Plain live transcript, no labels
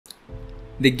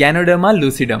the Ganoderma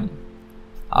lucidum,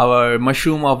 our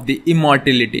mushroom of the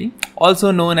immortality,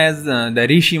 also known as the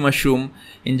Reishi mushroom.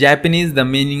 In Japanese, the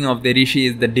meaning of the Reishi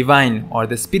is the divine or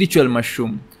the spiritual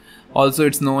mushroom. Also,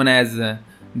 it's known as the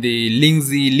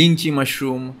Lingzhi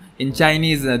mushroom. In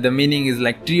Chinese, the meaning is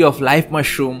like tree of life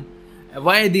mushroom.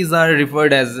 Why these are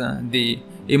referred as the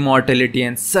immortality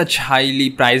and such highly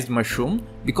prized mushroom?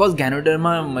 Because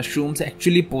Ganoderma mushrooms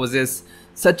actually possess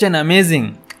such an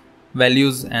amazing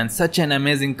values and such an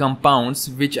amazing compounds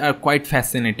which are quite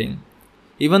fascinating.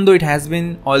 Even though it has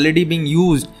been already being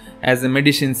used as a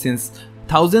medicine since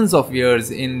thousands of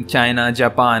years in China,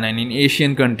 Japan and in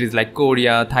Asian countries like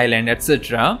Korea, Thailand,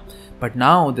 etc. But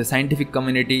now the scientific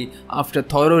community, after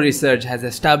thorough research, has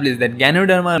established that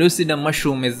Ganoderma lucidum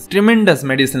mushroom is tremendous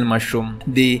medicinal mushroom.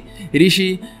 The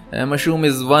Reishi mushroom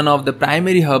is one of the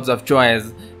primary herbs of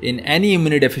choice in any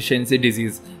immunodeficiency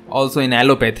disease, also in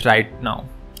allopathy right now.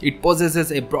 It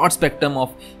possesses a broad spectrum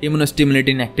of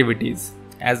immunostimulating activities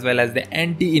as well as the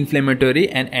anti-inflammatory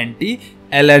and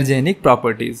anti-allergenic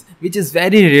properties, which is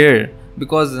very rare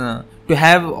because to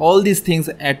have all these things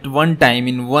at one time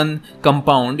in one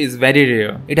compound is very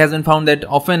rare. It has been found that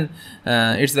often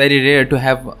it's very rare to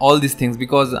have all these things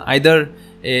because either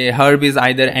a herb is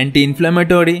either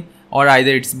anti-inflammatory or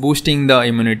either it's boosting the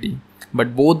immunity.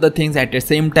 But both the things at the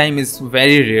same time is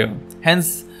very rare.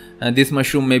 Hence, this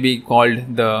mushroom may be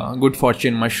called the good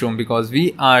fortune mushroom because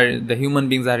the human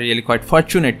beings are really quite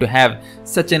fortunate to have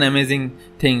such an amazing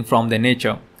thing from the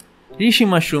nature. Reishi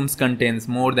mushrooms contains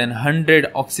more than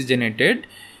 100 oxygenated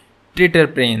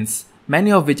triterpenes,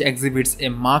 many of which exhibits a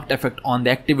marked effect on the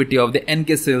activity of the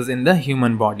NK cells in the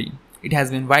human body. It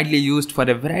has been widely used for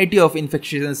a variety of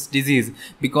infectious disease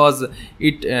because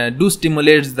it do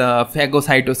stimulates the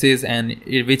phagocytosis and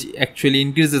which actually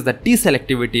increases the T cell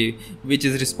activity, which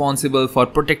is responsible for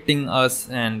protecting us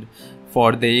and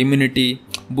for the immunity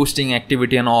boosting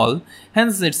activity and all.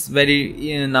 Hence, it's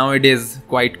very nowadays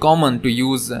quite common to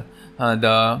use the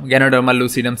Ganoderma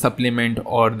lucidum supplement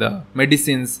or the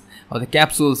medicines or the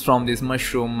capsules from this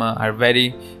mushroom are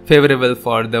very favorable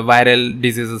for the viral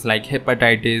diseases like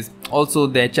hepatitis, also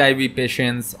the HIV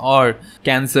patients or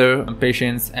cancer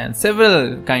patients, and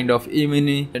several kind of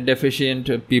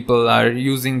immunodeficient people are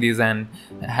using these and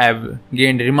have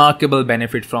gained remarkable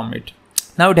benefit from it.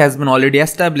 Now it has been already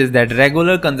established that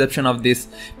regular consumption of this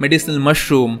medicinal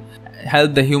mushroom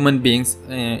help the human beings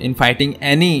in fighting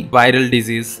any viral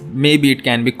disease. Maybe it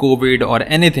can be COVID or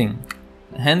anything.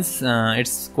 Hence,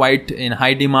 it's quite in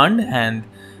high demand and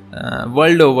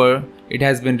world over it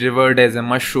has been revered as a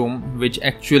mushroom which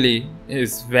actually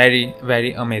is very,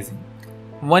 very amazing.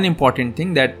 One important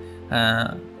thing that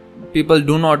people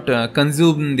do not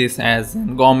consume this as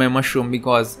gourmet mushroom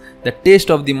because the taste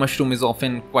of the mushroom is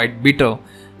often quite bitter,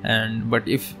 but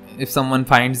if someone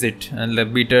finds it and the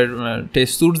bitter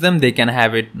taste suits them, they can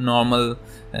have it normal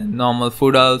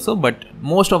food also. But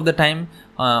most of the time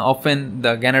often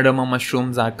the Ganoderma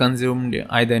mushrooms are consumed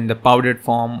either in the powdered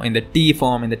form, in the tea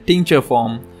form, in the tincture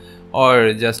form,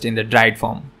 or just in the dried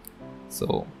form.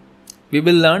 So we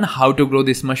will learn how to grow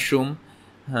this mushroom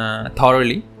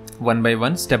thoroughly, one by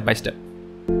one, step by step.